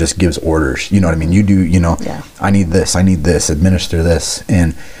stands and just gives orders. You know what I mean? You do, Yeah. I need this, administer this.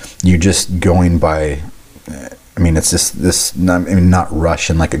 And you're just going by, it's just this, not rush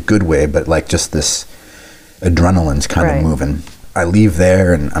in like a good way, but like just this adrenaline's kind of moving. I leave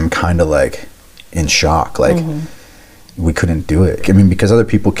there, and I'm kind of like, in shock. Like, we couldn't do it. I mean, because other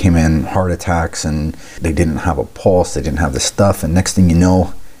people came in, heart attacks, and they didn't have a pulse, they didn't have the stuff, and next thing you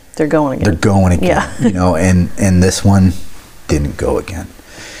know, they're going again. Yeah. You know, and this one didn't go again.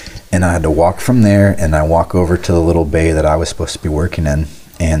 And I had to walk from there, and I walk over to the little bay that I was supposed to be working in,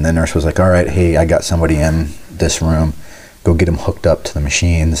 and the nurse was like, all right, hey, I got somebody in this room, go get them hooked up to the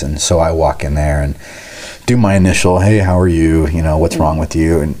machines. And so I walk in there and do my initial, hey, how are you? You know, what's wrong with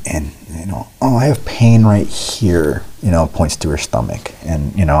you? And you know, oh, I have pain right here, you know, points to her stomach.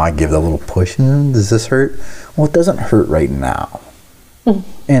 And, you know, I give the little push, does this hurt? Well, it doesn't hurt right now.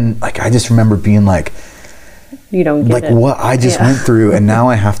 And like, I just remember being like, you don't get like it. What I just went through, and now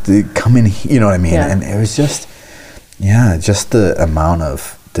I have to come in, you know what I mean? Yeah. And it was just, just the amount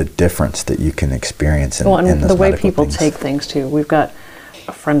of the difference that you can experience in, and in this the way medical people things. take things too. We've got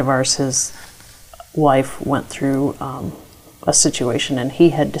a friend of ours, his wife went through a situation, and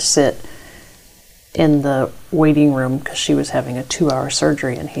he had to sit in the waiting room because she was having a 2-hour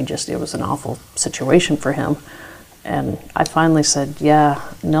surgery, and it was an awful situation for him. And I finally said,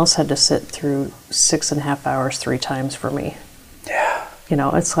 Nels had to sit through 6.5 hours 3 times for me. Yeah. You know,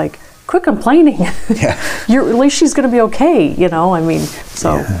 it's like, quit complaining. Yeah. At least she's going to be okay, you know, I mean,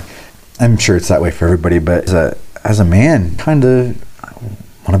 so. Yeah. I'm sure it's that way for everybody, but as a man, kind of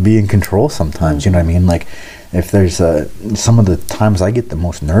want to be in control sometimes, you know what I mean? Like, if there's some of the times I get the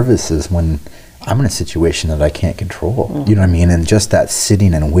most nervous is when I'm in a situation that I can't control, you know what I mean? And just that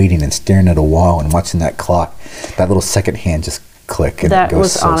sitting and waiting and staring at a wall and watching that clock, that little second hand just click, and That it goes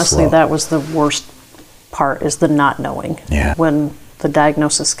was so honestly, slow. that was the worst part, is the not knowing. Yeah. When the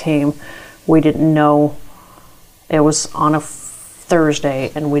diagnosis came, we didn't know. It was on a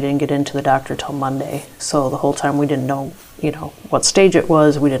Thursday, and we didn't get into the doctor till Monday. So the whole time we didn't know, you know, what stage it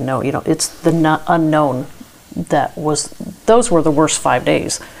was. We didn't know, you know, it's the unknown those were the worst 5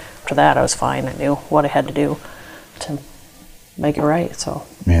 days. After that, I was fine. I knew what I had to do to make it right. So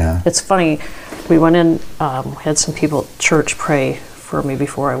Yeah. it's funny. We went in, had some people at church pray for me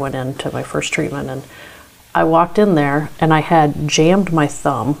before I went into my first treatment, and I walked in there and I had jammed my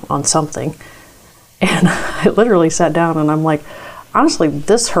thumb on something, and I literally sat down and I'm like, honestly,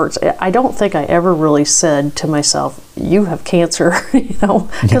 this hurts. I don't think I ever really said to myself, you have cancer, you know,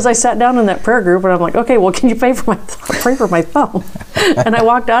 because I sat down in that prayer group and I'm like, okay, well, can you pray for my thumb? And I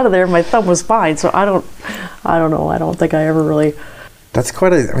walked out of there and my thumb was fine. So I don't know. I don't think I ever really. That's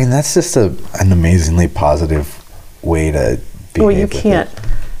that's just an amazingly positive way to behave. Well, you with can't,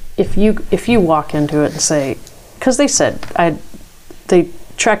 it. if you walk into it and say, because they said, they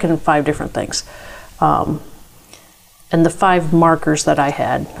track it in 5 different things. And the 5 markers that I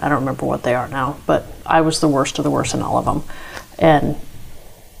had, I don't remember what they are now, but I was the worst of the worst in all of them. And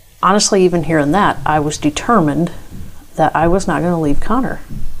honestly, even hearing that, I was determined that I was not going to leave Connor.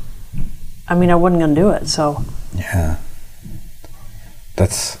 I mean, I wasn't going to do it, so. Yeah.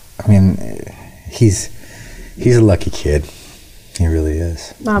 He's a lucky kid. He really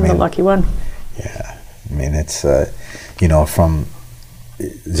is. I'm the lucky one. Yeah. I mean, it's, from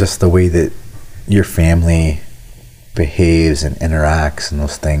just the way that your family behaves and interacts and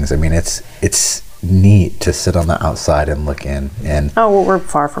those things. I mean, it's neat to sit on the outside and look in. And we're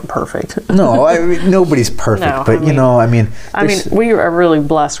far from perfect. no, nobody's perfect, No, but we are really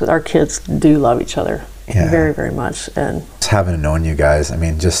blessed with our kids. Do love each other very, very much. And just having known you guys,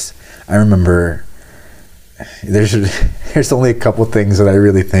 I remember there's only a couple things that I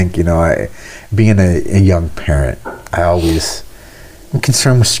really think, being a young parent, I'm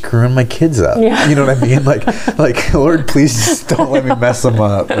concerned with screwing my kids up. Yeah. You know what I mean? Like, Lord, please just don't let me mess them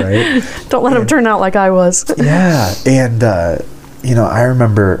up, right? Don't let them turn out like I was. Yeah. And, I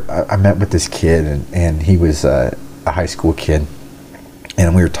remember I met with this kid, and he was a high school kid,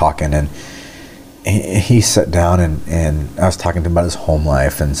 and we were talking, and he sat down, and I was talking to him about his home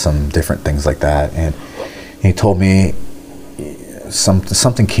life and some different things like that. And he told me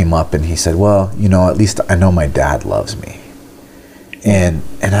something came up, and he said, well, at least I know my dad loves me. And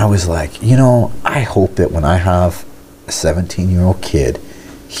I was like, I hope that when I have a 17-year-old kid,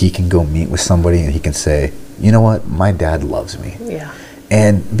 he can go meet with somebody and he can say, you know what, my dad loves me. Yeah.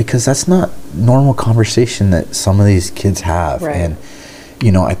 And because that's not normal conversation that some of these kids have. Right. And,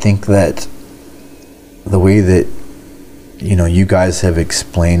 I think that the way that, you guys have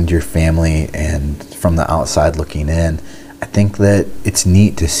explained your family and from the outside looking in, I think that it's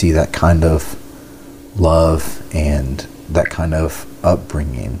neat to see that kind of love and that kind of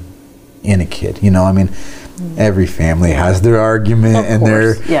upbringing in a kid. Every family has their argument and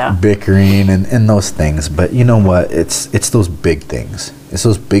their bickering and those things, but you know what, it's those big things. It's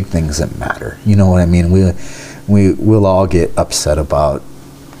those big things that matter. You know what I mean? We'll all get upset about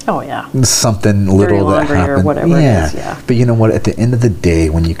Oh, yeah. something little that laundry happened. or whatever it is, yeah. But you know what? At the end of the day,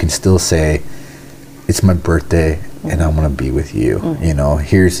 when you can still say, it's my birthday and I want to be with you. You know,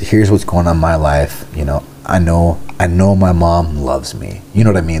 here's what's going on in my life. You know, I know my mom loves me. You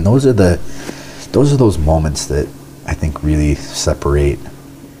know what I mean? Those are those moments that I think really separate,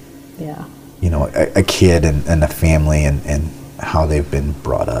 Yeah. you know, a kid and a family and how they've been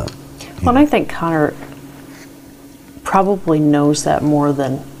brought up. Well, and I think Connor probably knows that more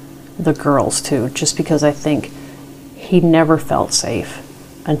than the girls too, just because I think he never felt safe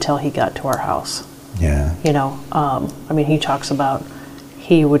until he got to our house. Yeah. You know, I mean, he talks about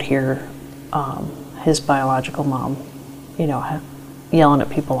he would hear his biological mom, you know, yelling at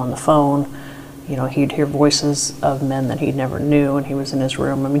people on the phone. You know, he'd hear voices of men that he never knew, and he was in his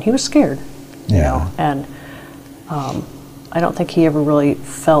room. I mean, he was scared, you know, and I don't think he ever really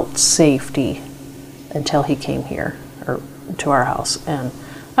felt safety until he came here or to our house. And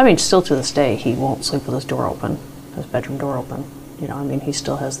I mean, still to this day, he won't sleep with his door open, his bedroom door open. You know, I mean, he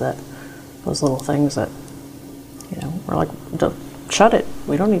still has those little things that, you know, we're like, shut it.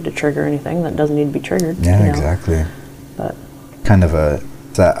 We don't need to trigger anything that doesn't need to be triggered. Yeah, you know? exactly. But kind of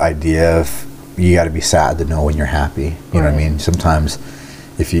that idea of you got to be sad to know when you're happy. You know what I mean? Sometimes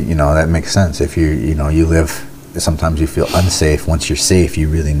if you know, that makes sense. If you know, you live, sometimes you feel unsafe. Once you're safe, you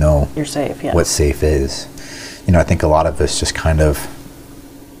really know you're safe, yeah. what safe is. You know, I think a lot of us just kind of,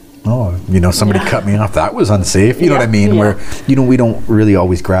 you know, somebody cut me off. That was unsafe. You know what I mean? Where, you know, we don't really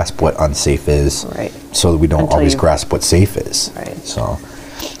always grasp what unsafe is. Right. So we don't always grasp what safe is. Right. So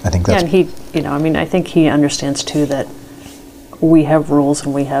I think that's... and he, you know, I mean, I think he understands too that we have rules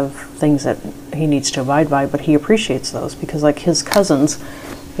and we have things that he needs to abide by, but he appreciates those because, like, his cousins,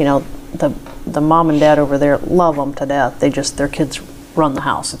 you know, the mom and dad over there love them to death. They just, their kids run the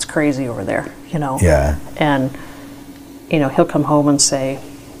house. It's crazy over there, you know. Yeah. And, you know, he'll come home and say,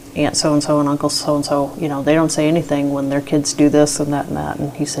 Aunt so-and-so and Uncle so-and-so, you know, they don't say anything when their kids do this and that and that.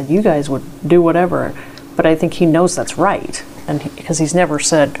 And he said, you guys would do whatever. But I think he knows that's right. And because he's never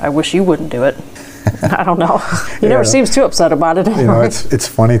said, I wish you wouldn't do it. I don't know. He never seems too upset about it. You know, it's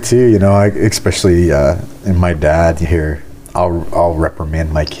funny too, you know, especially in my dad here, I'll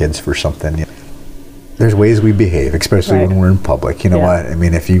reprimand my kids for something. You know, there's ways we behave, especially when we're in public. You know what? I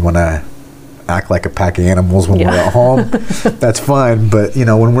mean, if you want to act like a pack of animals when we're at home, that's fine. But, you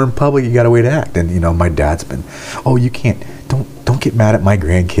know, when we're in public, you got a way to act. And, you know, my dad's been, you can't, don't get mad at my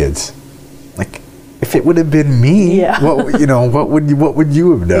grandkids. Like, if it would have been me, what would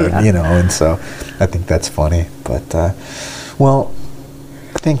you have done? Yeah. You know, and so I think that's funny. But well,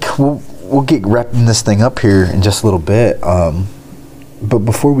 I think we'll get wrapping this thing up here in just a little bit. But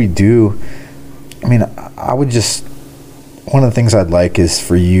before we do, I mean, I would just, one of the things I'd like is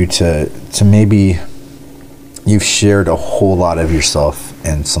for you to maybe, you've shared a whole lot of yourself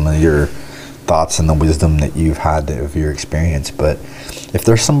and some of your thoughts and the wisdom that you've had of your experience. But if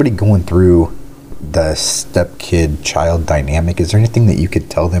there's somebody going through the step-kid child dynamic, is there anything that you could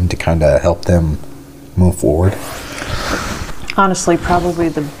tell them to kind of help them move forward? Honestly, probably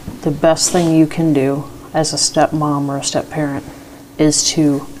the best thing you can do as a stepmom or a step-parent is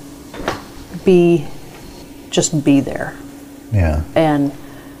to just be there. Yeah. And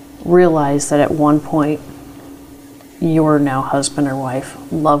realize that at one point your now husband or wife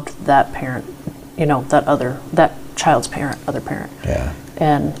loved that parent, you know, that child's parent, other parent. Yeah.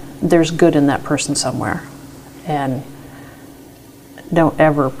 And there's good in that person somewhere. And don't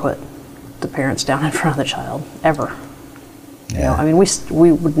ever put the parents down in front of the child, ever. Yeah. You know, I mean,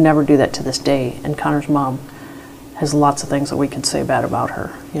 we would never do that to this day. And Connor's mom has lots of things that we could say bad about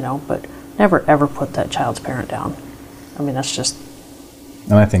her, you know, but never ever put that child's parent down. I mean, that's just...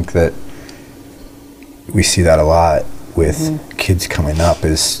 And I think that we see that a lot with kids coming up,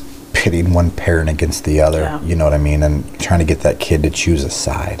 is pitting one parent against the other, you know what I mean, and trying to get that kid to choose a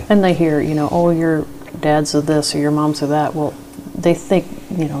side. And they hear, you know, oh, your dad's of this or your mom's of that. Well, they think,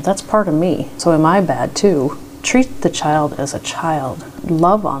 you know, that's part of me. So am I bad too? Treat the child as a child.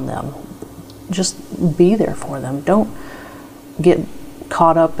 Love on them. Just be there for them. Don't get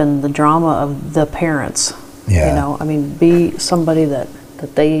caught up in the drama of the parents. Yeah. You know, I mean, be somebody that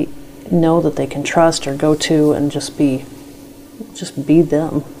they know that they can trust or go to, and just be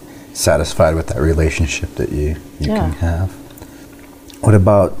them. Satisfied with that relationship that you can have. What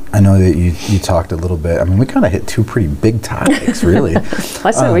about, I know that you talked a little bit, I mean, we kind of hit two pretty big topics, really.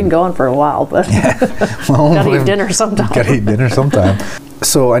 I said we can go on for a while, but well, gotta eat dinner sometime. Gotta eat dinner sometime.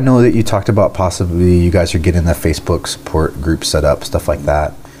 So I know that you talked about possibly you guys are getting the Facebook support group set up, stuff like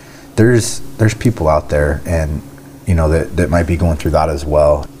that. There's people out there, and you know that might be going through that as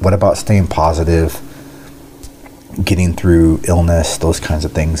well. What about staying positive getting through illness, those kinds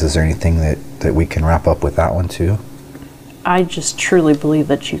of things. Is there anything that we can wrap up with that one too? I just truly believe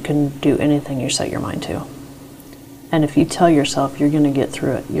that you can do anything you set your mind to. And if you tell yourself you're going to get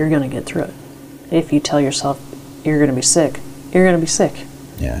through it, you're going to get through it. If you tell yourself you're going to be sick, you're going to be sick.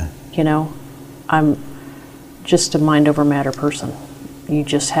 Yeah. You know, I'm just a mind over matter person. You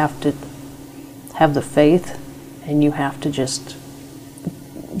just have to have the faith, and you have to just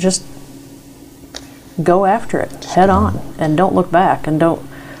go after it head on, and don't look back, and don't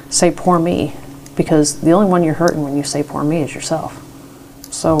say poor me, because the only one you're hurting when you say poor me is yourself.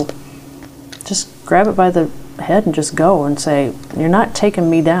 So just grab it by the head and just go and say, you're not taking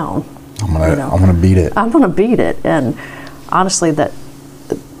me down. I'm gonna beat it. I'm gonna beat it. And honestly, that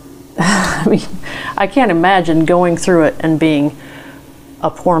I mean, I can't imagine going through it and being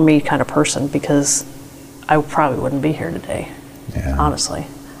a poor me kind of person, because I probably wouldn't be here today. Yeah. Honestly.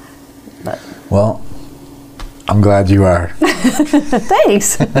 But well, I'm glad you are.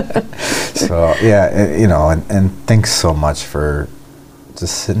 thanks. So yeah, and thanks so much for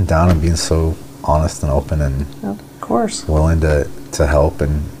just sitting down and being so honest and open and of course willing to help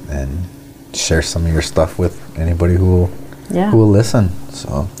and share some of your stuff with anybody who will listen.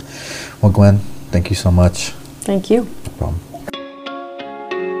 So, well, Gwen, thank you so much. Thank you. No problem.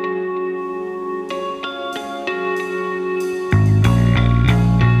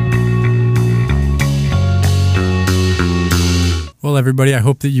 Well, everybody, I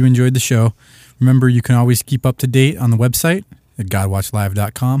hope that you enjoyed the show. Remember, you can always keep up to date on the website at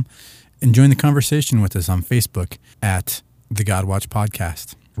godwatchlive.com and join the conversation with us on Facebook at the God Watch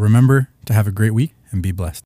Podcast. Remember to have a great week and be blessed.